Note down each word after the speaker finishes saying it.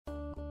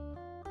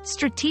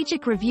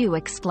Strategic Review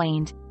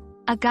Explained,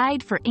 a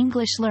guide for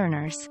English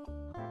learners.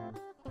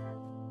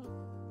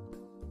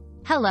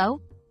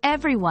 Hello,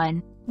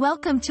 everyone.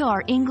 Welcome to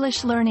our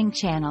English learning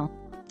channel.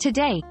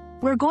 Today,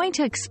 we're going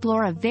to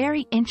explore a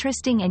very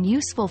interesting and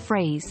useful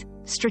phrase,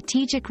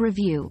 strategic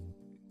review.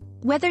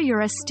 Whether you're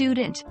a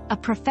student, a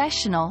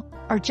professional,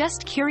 or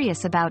just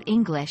curious about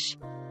English,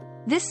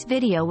 this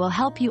video will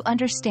help you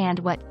understand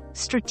what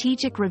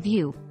strategic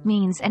review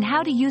means and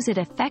how to use it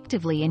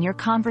effectively in your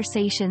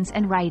conversations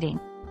and writing.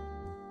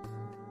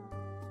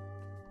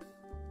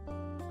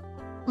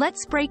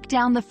 Let's break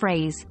down the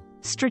phrase,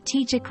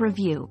 strategic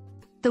review.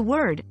 The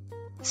word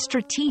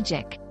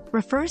strategic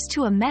refers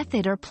to a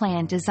method or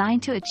plan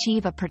designed to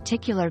achieve a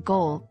particular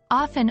goal,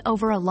 often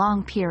over a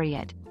long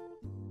period.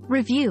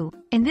 Review,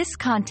 in this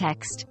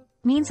context,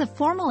 means a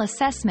formal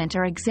assessment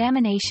or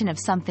examination of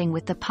something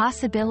with the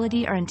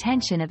possibility or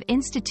intention of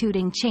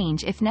instituting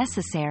change if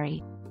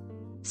necessary.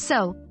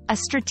 So, a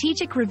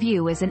strategic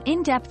review is an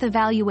in-depth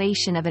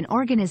evaluation of an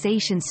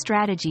organization's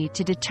strategy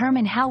to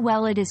determine how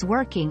well it is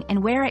working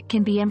and where it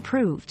can be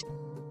improved.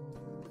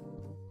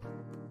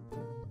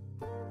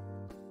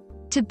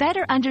 To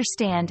better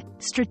understand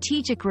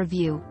strategic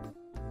review,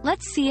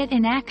 let's see it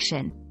in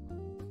action.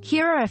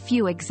 Here are a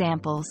few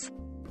examples.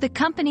 The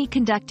company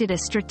conducted a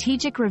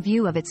strategic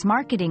review of its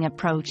marketing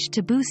approach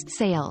to boost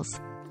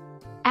sales.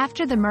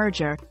 After the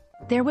merger,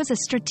 there was a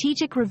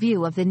strategic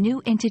review of the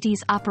new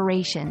entity's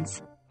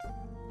operations.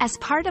 As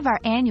part of our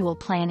annual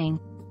planning,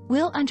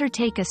 we'll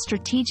undertake a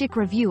strategic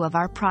review of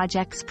our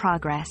project's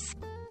progress.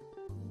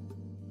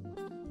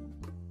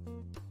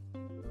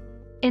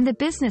 In the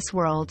business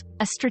world,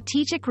 a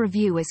strategic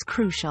review is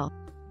crucial.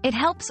 It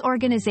helps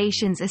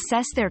organizations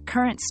assess their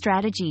current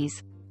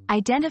strategies,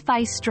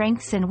 identify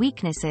strengths and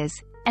weaknesses,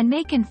 and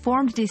make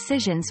informed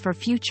decisions for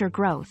future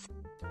growth.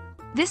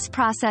 This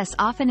process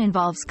often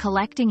involves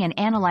collecting and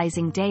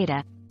analyzing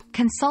data,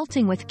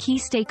 consulting with key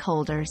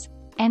stakeholders,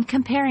 and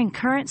comparing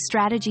current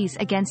strategies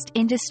against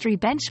industry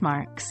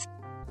benchmarks.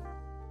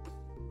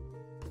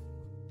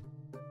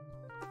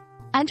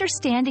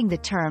 Understanding the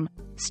term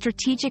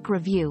strategic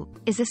review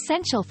is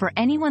essential for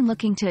anyone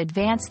looking to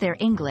advance their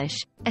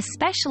English,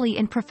 especially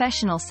in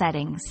professional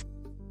settings.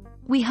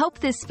 We hope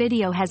this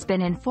video has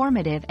been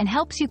informative and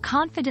helps you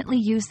confidently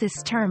use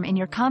this term in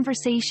your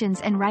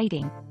conversations and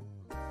writing.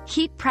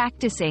 Keep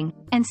practicing,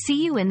 and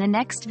see you in the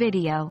next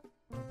video.